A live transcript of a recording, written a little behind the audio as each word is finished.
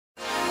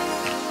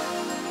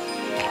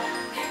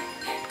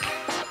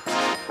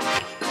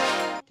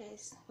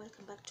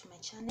welcome back to my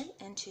channel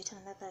and to yet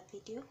another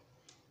video.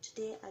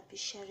 Today I'll be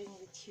sharing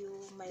with you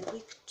my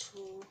week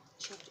 2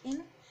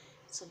 check-in.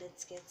 So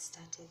let's get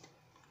started.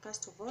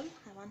 First of all,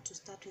 I want to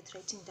start with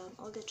writing down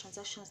all the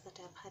transactions that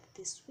I've had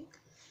this week,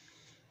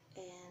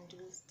 and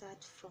we'll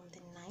start from the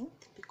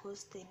 9th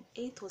because the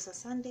 8th was a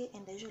Sunday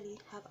and I usually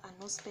have a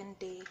no spend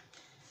day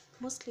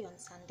mostly on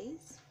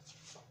Sundays.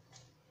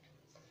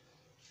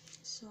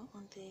 So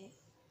on the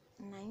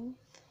 9th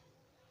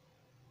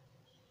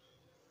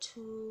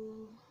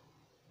to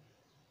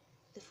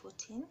the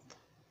 14th,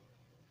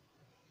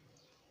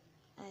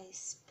 I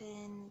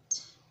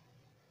spent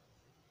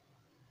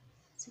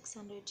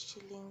 600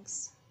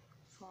 shillings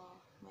for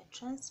my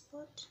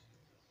transport,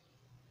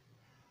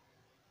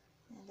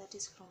 and that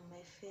is from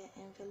my fare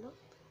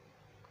envelope.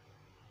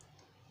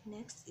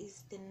 Next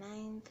is the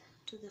 9th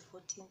to the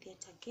 14th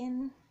yet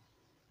again.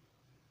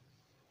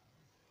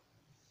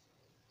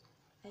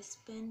 I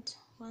spent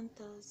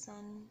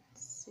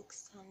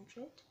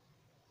 1,600,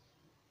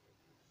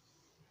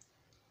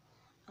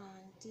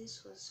 and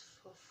this was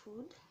for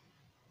food.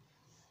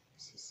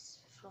 This is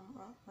from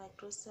my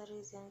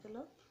groceries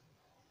envelope.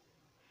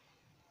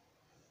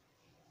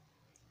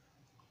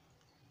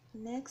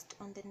 Next,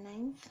 on the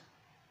 9th,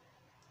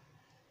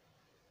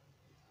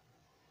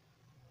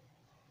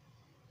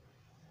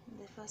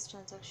 the first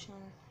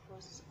transaction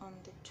was on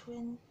the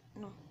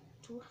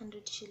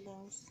 200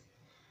 shillings,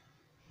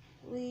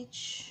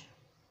 which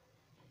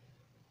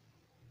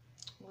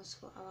was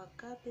for our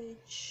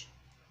garbage.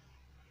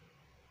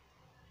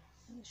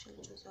 Initially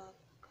it was our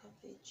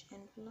garbage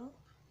envelope.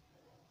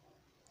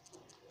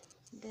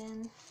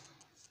 Then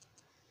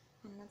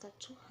another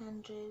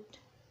 200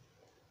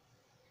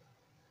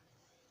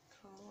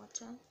 from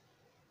water,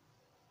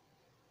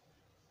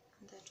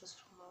 and that was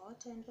from our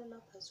water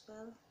envelope as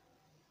well.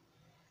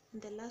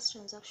 And the last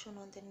transaction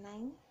on the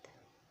 9th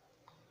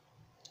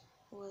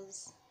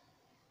was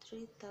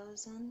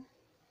 3,000.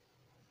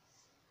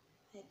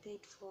 I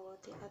paid for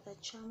the other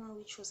charmer,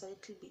 which was a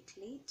little bit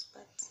late,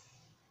 but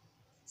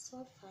it's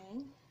all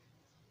fine.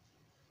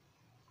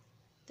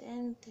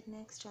 Then the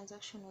next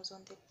transaction was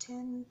on the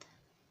 10th,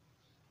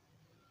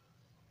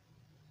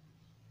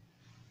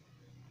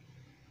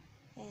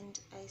 and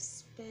I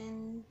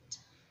spent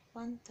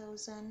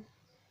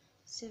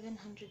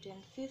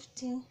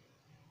 1,750,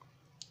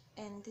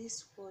 and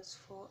this was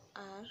for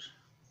R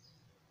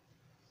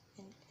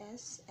and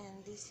S,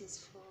 and this is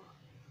for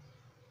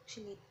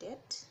actually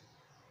debt.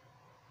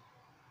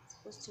 It's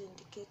supposed to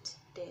indicate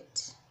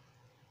debt,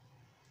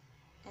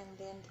 and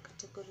then the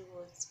category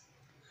was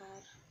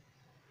R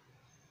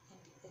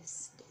and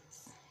S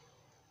debts.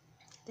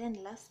 Then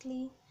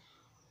lastly,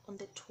 on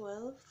the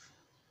 12th,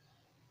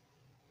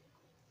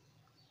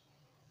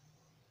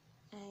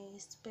 I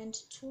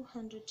spent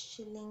 200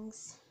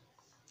 shillings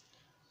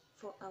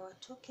for our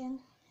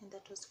token, and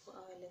that was for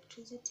our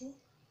electricity.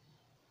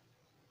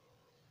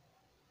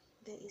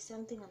 There is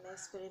something I'm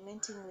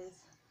experimenting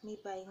with, me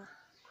buying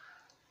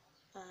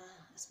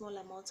small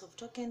amounts of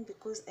token,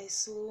 because I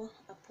saw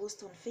a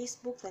post on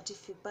Facebook that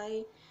if you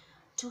buy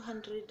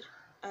 200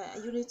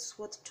 units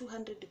worth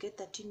 200, you get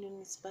 13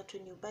 units, but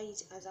when you buy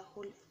it as a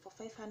whole for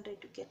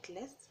 500, you get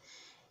less.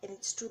 And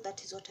it's true,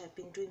 that is what I've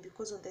been doing,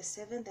 because on the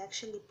 7th I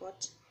actually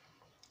bought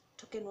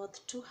token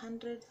worth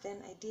 200,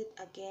 then I did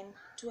again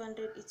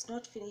 200. It's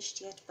not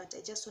finished yet, but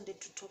I just wanted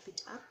to top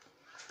it up,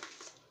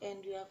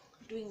 and we are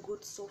doing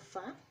good so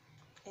far.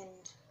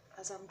 And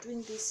as I'm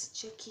doing this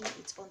checking,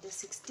 it's on the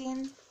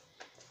 16th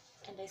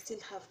and I still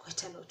have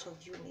quite a lot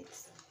of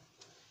units.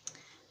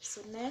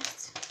 So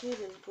next we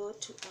will go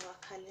to our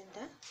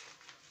calendar,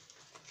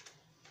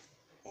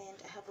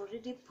 and I have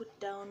already put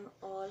down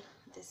all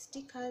the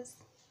stickers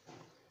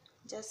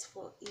just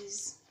for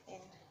ease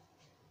and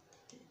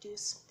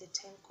reduce the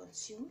time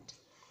consumed.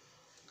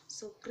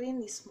 So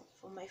green is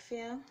for my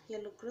fare,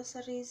 yellow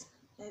groceries,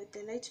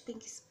 the light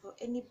pink is for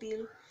any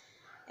bill,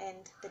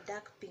 and the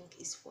dark pink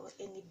is for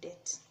any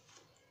debt.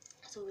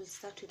 So we'll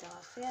start with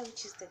our fare,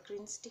 which is the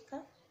green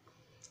sticker.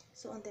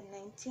 So on the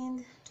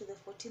 19th to the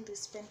 14th, we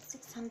spent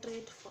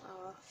 600 for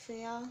our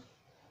fare.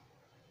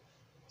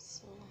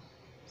 So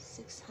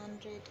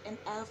 600, and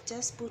I've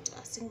just put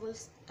a single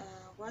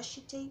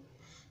washi tape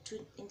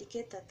to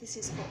indicate that this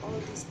is for all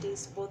these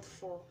days, both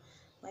for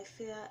my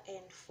fare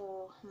and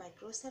for my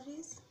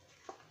groceries.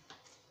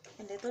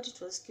 And I thought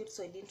it was cute,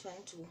 so I didn't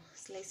want to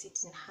slice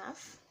it in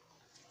half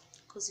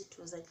because it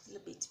was a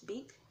little bit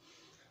big.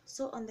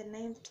 So on the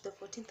 9th to the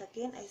 14th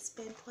again, I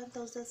spent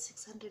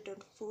 1,600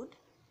 on food.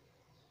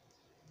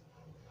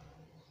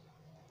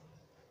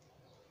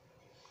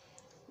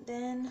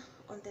 Then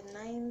on the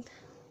 9th,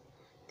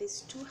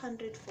 there's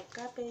 200 for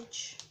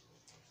garbage.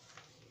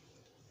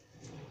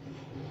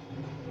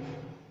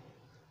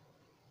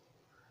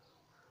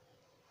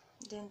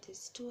 Then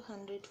there's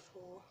 200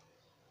 for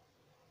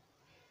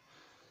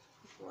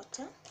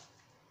water.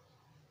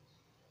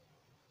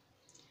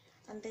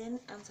 And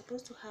then I'm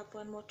supposed to have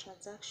one more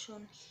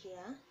transaction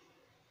here.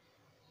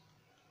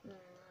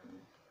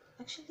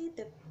 Actually,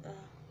 the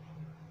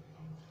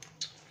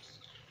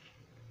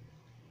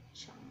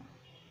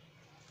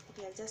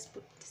okay, I'll just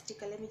put the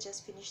sticker. Let me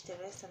just finish the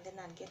rest and then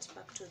I'll get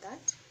back to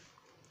that.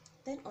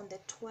 Then on the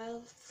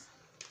 12th,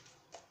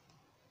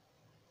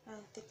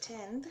 the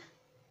 10th,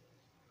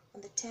 on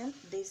the 10th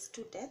there's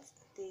two dates.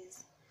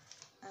 There's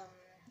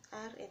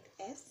R and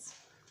S.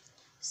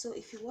 So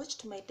if you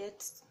watched my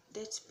date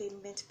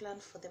payment plan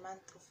for the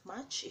month of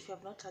March, if you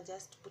have not, I'll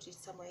just put it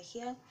somewhere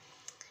here.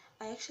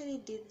 I actually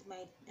did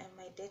my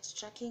date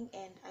tracking,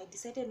 and I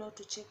decided not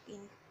to check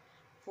in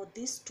for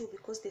these two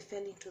because they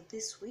fell into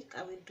this week.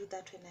 I will do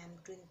that when I'm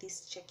doing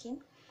this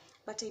check-in.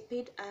 But I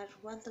paid R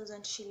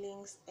 1,000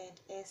 shillings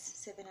and S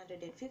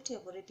 750.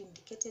 I've already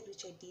indicated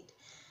which I did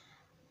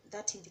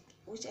that,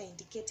 which I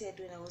indicated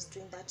when I was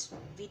doing that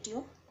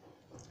video.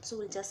 So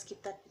we'll just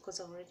skip that because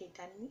I've already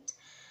done it.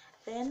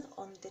 Then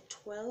on the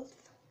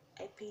 12th,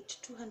 I paid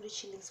 200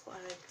 shillings for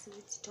our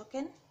activity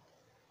token.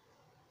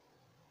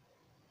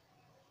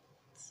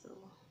 So,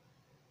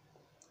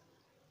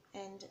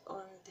 and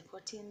on the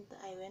 14th,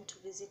 I went to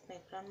visit my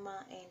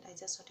grandma, and I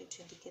just wanted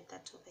to indicate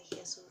that over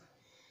here. So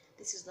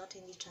this is not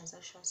any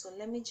transaction. So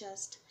let me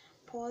just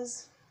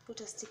pause,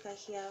 put a sticker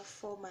here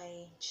for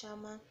my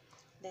charmer,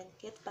 then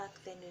get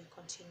back, then we'll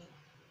continue.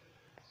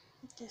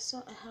 Okay,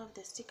 so I have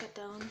the sticker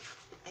down,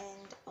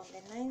 and on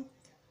the 9th,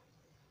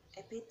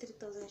 I paid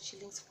 3,000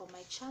 shillings for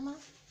my charmer.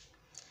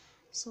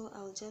 So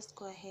I'll just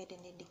go ahead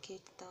and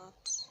indicate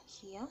that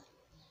here.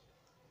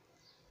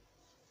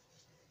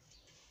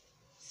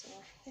 So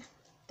yeah,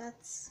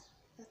 that's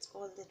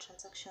all the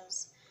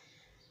transactions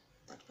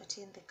that were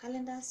in the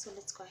calendar. So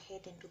let's go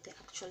ahead and do the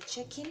actual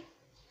check-in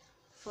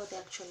for the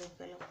actual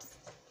envelopes.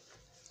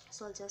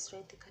 So I'll just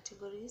write the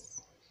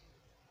categories,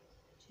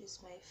 which is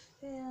my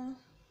fare,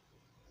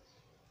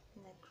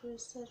 my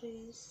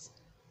groceries,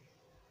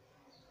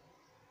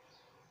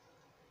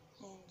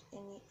 and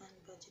any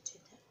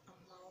unbudgeted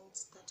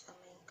amounts that I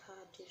may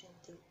incur during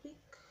the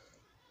week.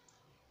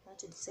 Not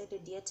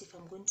decided yet if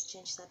I'm going to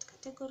change that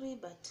category,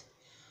 but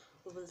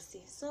we will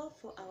see. So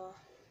for our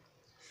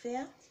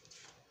fare,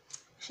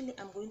 actually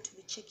I'm going to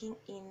be checking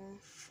in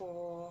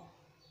for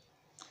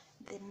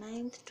the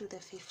 9th to the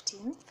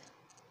 15th.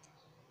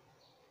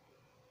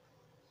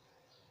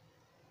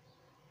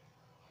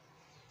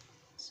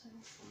 So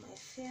for my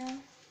fare,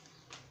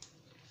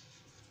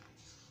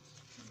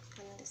 the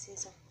calendar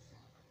says I've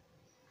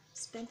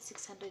spent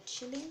 600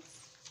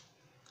 shillings.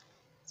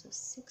 So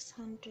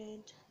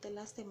 600, the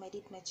last time I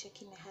did my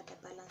check-in, I had a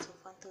balance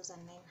of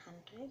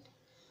 1,900.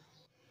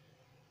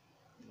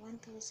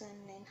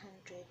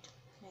 1,900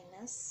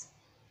 minus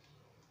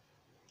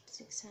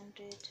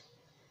 600,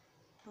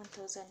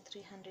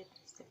 1,300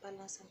 is the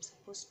balance I'm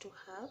supposed to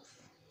have.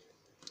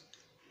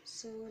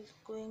 So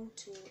going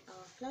to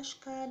our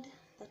flashcard,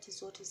 that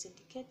is what is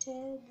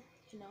indicated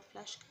in our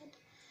flashcard.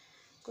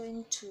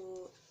 Going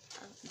to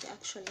the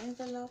actual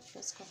envelope,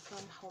 let's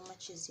confirm how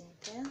much is in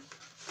there.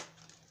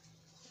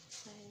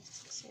 5,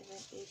 6, 7,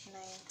 8,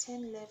 9,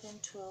 10, 11,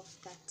 12,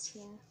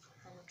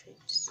 1,300.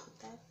 So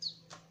that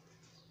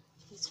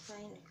is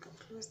fine. You can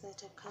close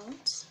that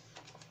account.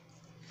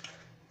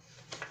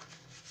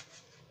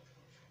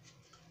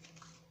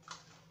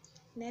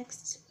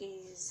 Next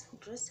is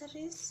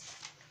groceries.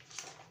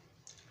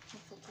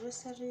 And for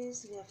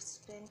groceries, we have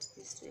spent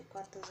this week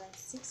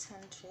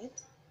 1,600.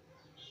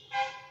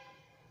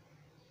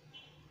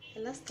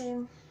 The last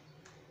time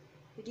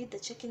we did the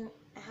check-in,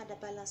 I had a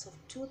balance of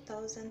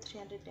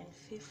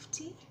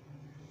 2,350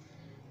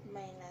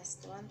 minus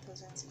the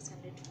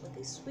 1,600 for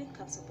this week.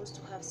 I'm supposed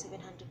to have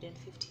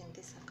 750 in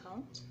this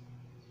account.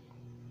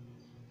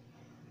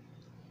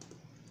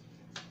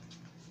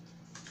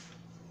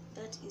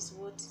 That is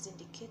what is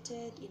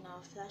indicated in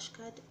our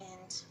flashcard,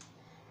 and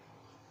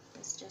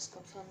let's just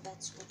confirm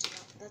that's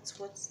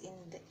what's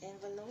in the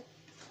envelope.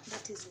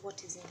 That is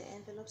what is in the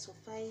envelope. So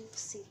 5,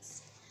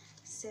 6,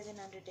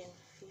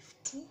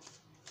 750.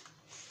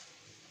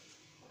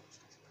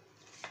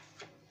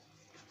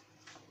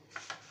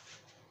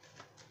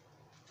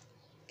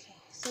 Okay,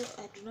 so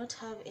I do not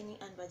have any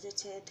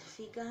unbudgeted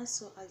figure,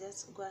 so I'll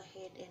just go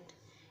ahead and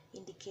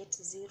indicate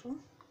 0.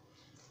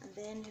 And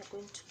then you're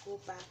going to go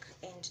back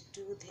and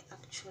do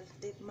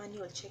the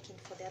manual check-in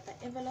for the other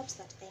envelopes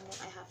that I know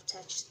I have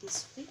touched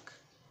this week.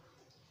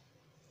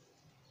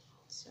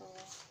 So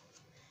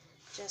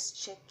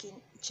just check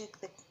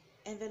the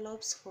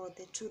envelopes for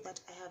the 2 that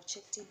I have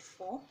checked in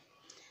for.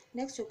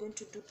 Next, we're going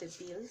to do the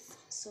bills.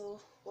 So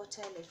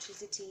water,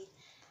 electricity,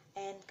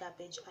 and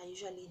garbage are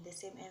usually in the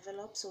same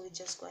envelope, so we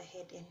just go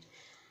ahead and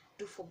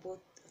do for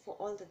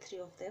all the 3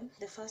 of them.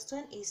 The first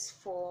one is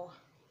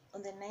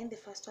on the 9th, the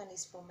first one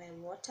is for my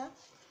water,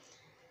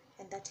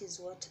 and that is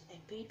what I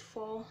paid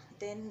for.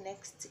 Then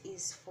next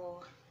is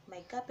for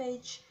my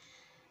garbage,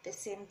 the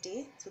same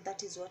day, so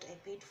that is what I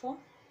paid for.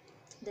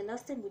 The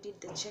last time we did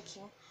the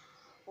checking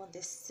on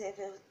the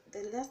 7th,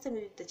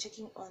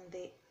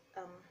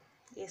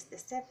 the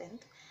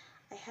 7th,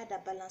 I had a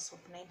balance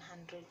of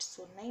 900.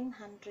 So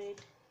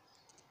 900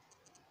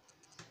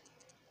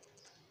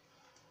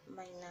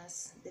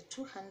 minus the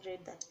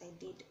 200 that I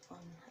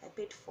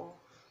paid for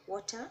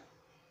water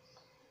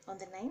on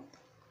the 9th.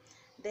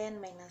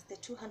 then minus the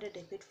 200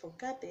 I paid for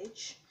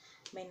garbage,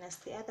 minus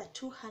the other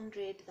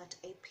 200 that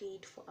I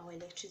paid for our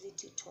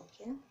electricity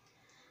token.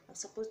 I'm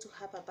supposed to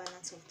have a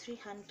balance of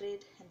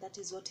 300, and that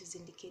is what is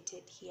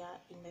indicated here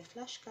in my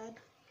flashcard.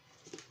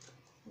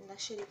 And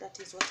actually that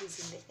is what is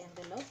in the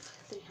envelope,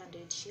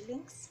 300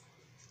 shillings.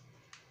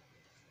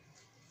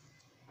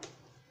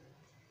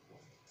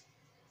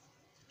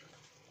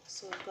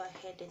 So we'll go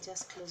ahead and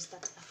just close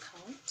that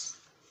account.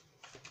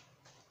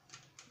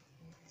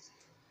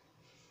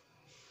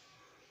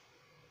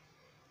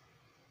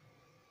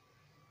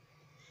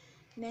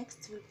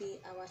 Next will be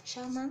our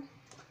chama,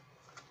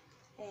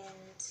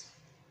 and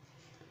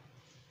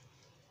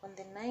on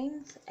the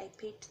 9th I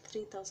paid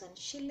 3,000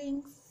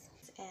 shillings,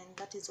 and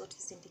that is what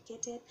is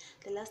indicated.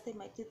 The last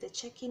time I did the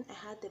check-in, I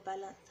had a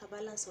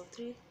balance of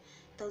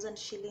 3,000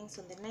 shillings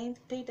on the 9th,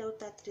 paid out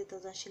that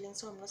 3,000 shillings,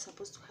 so I'm not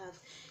supposed to have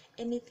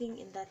anything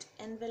in that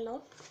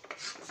envelope.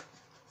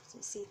 So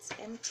you see it's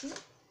empty.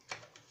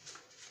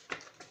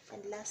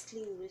 And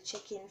lastly, we will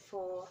check in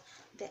for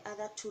the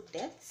other two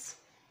debts,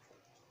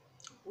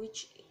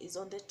 which is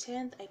on the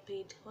 10th I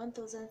paid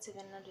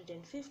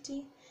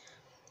 1,750,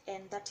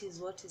 and that is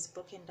what is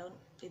broken down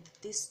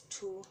with these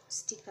two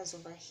stickers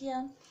over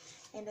here.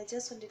 And I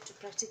just wanted to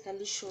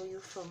practically show you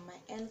from my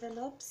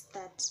envelopes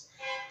that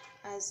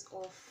as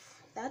of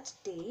that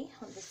day,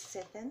 on the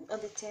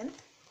 10th,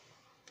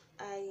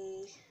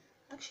 I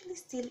actually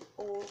still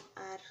owe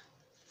R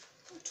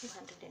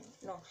 200 and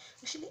no,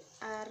 actually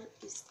R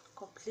is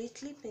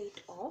completely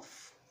paid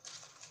off.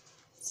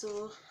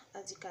 So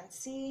as you can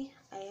see,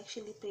 I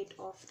actually paid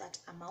off that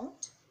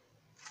amount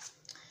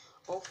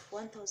of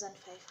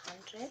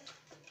 1,500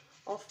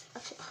 of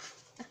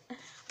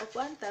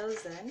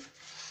 1,000,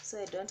 so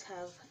I don't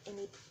have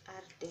any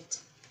R debt.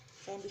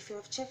 And if you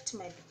have checked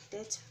my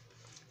debt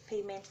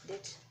payment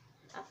debt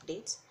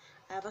update,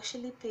 I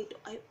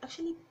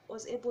actually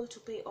was able to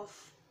pay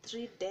off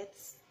 3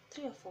 debts,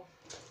 3 or 4,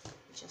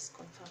 just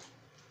confirm.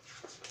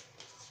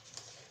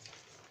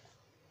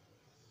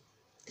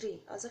 3.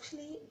 I was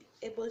actually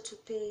able to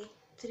pay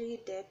 3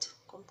 debt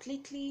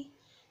completely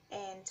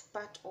and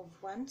part of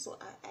 1, so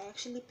I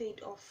actually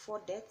paid off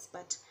 4 debts,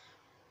 but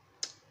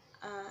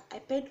I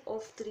paid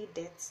off 3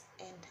 debts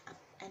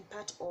and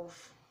part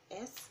of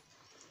S.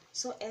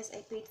 So S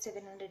I paid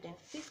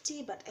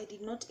 750, but I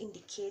did not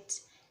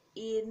indicate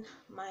in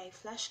my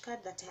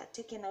flashcard that I had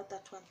taken out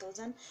that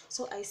 1,000,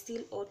 so I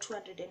still owe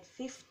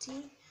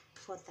 250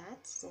 for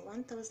that. So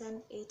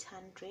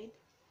 1,800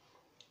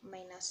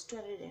 minus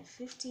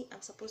 250,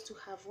 I'm supposed to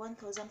have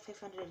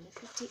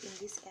 1,550 in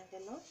this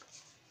envelope.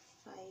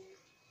 5,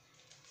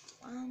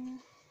 1,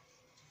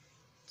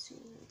 2,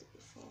 3,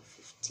 4,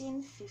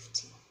 15,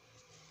 50.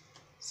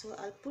 So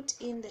I'll put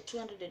in the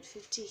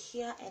 250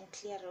 here and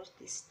clear out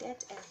this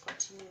debt and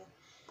continue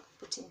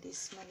putting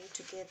this money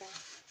together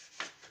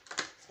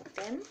for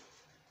them.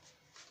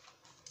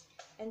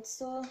 And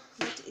so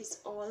that is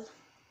all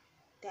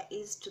there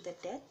is to the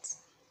debt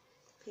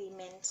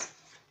payment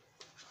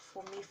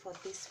for me for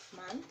this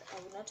month.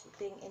 I will not be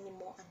paying any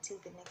more until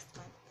the next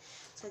month.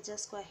 So I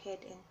just go ahead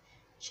and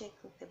check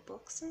with the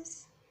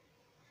boxes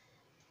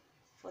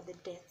for the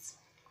debts.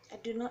 I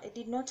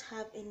did not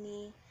have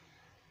any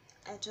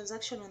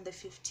transaction on the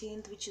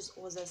 15th, which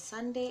was a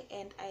Sunday,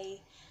 and I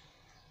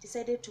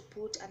decided to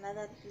put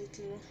another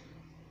little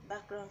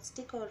background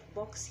sticker or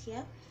box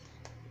here.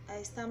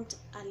 I stamped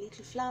a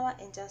little flower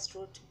and just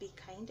wrote "Be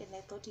kind," and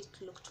I thought it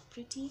looked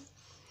pretty.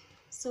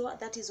 So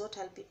that is what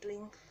I'll be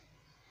doing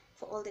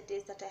for all the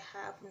days that I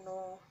have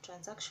no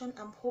transaction.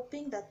 I'm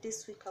hoping that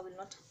this week I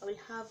will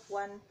have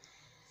one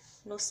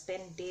no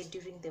spend day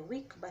during the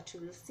week, but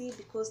we will see,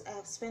 because I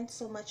have spent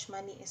so much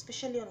money,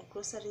 especially on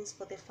groceries,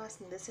 for the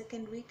first and the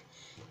second week,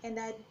 and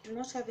I do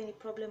not have any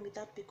problem with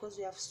that because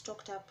we have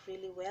stocked up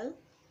really well.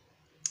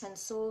 And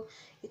so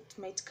it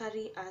might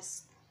carry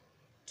us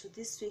to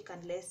this week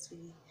unless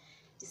we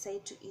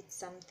decide to eat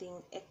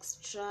something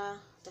extra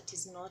that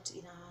is not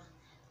in our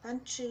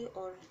pantry,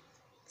 or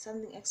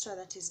something extra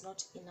that is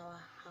not in our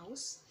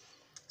house.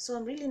 So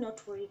I'm really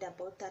not worried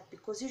about that,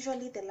 because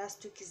usually the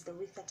last week is the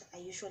week that I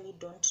usually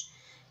don't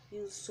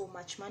use so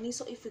much money.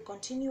 So if we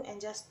continue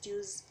and just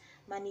use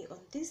money on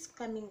this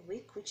coming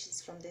week, which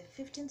is from the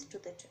 15th to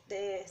the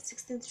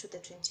 16th to the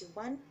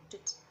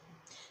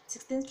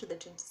 16th to the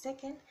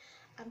 22nd,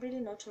 I'm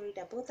really not worried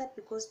about that,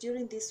 because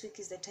during this week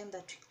is the time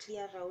that we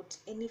clear out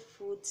any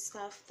food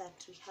stuff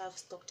that we have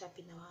stocked up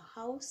in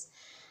our house.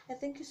 I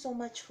thank you so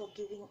much for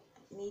giving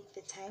me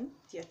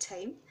your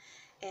time,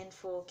 and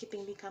for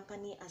keeping me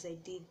company as I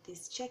did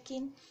this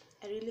check-in.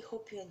 I really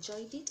hope you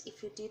enjoyed it.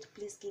 If you did,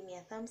 please give me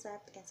a thumbs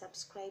up and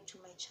subscribe to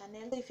my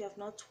channel. If you have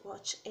not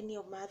watched any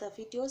of my other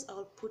videos, I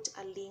will put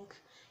a link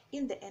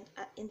in the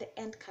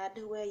end card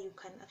where you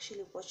can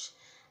actually watch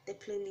the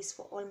playlist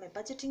for all my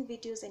budgeting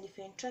videos, and if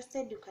you're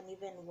interested, you can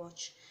even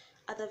watch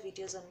other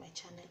videos on my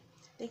channel.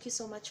 Thank you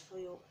so much for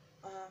your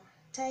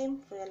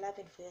time, for your love,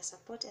 and for your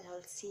support, and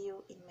I'll see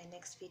you in my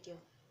next video.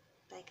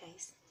 Bye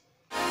guys.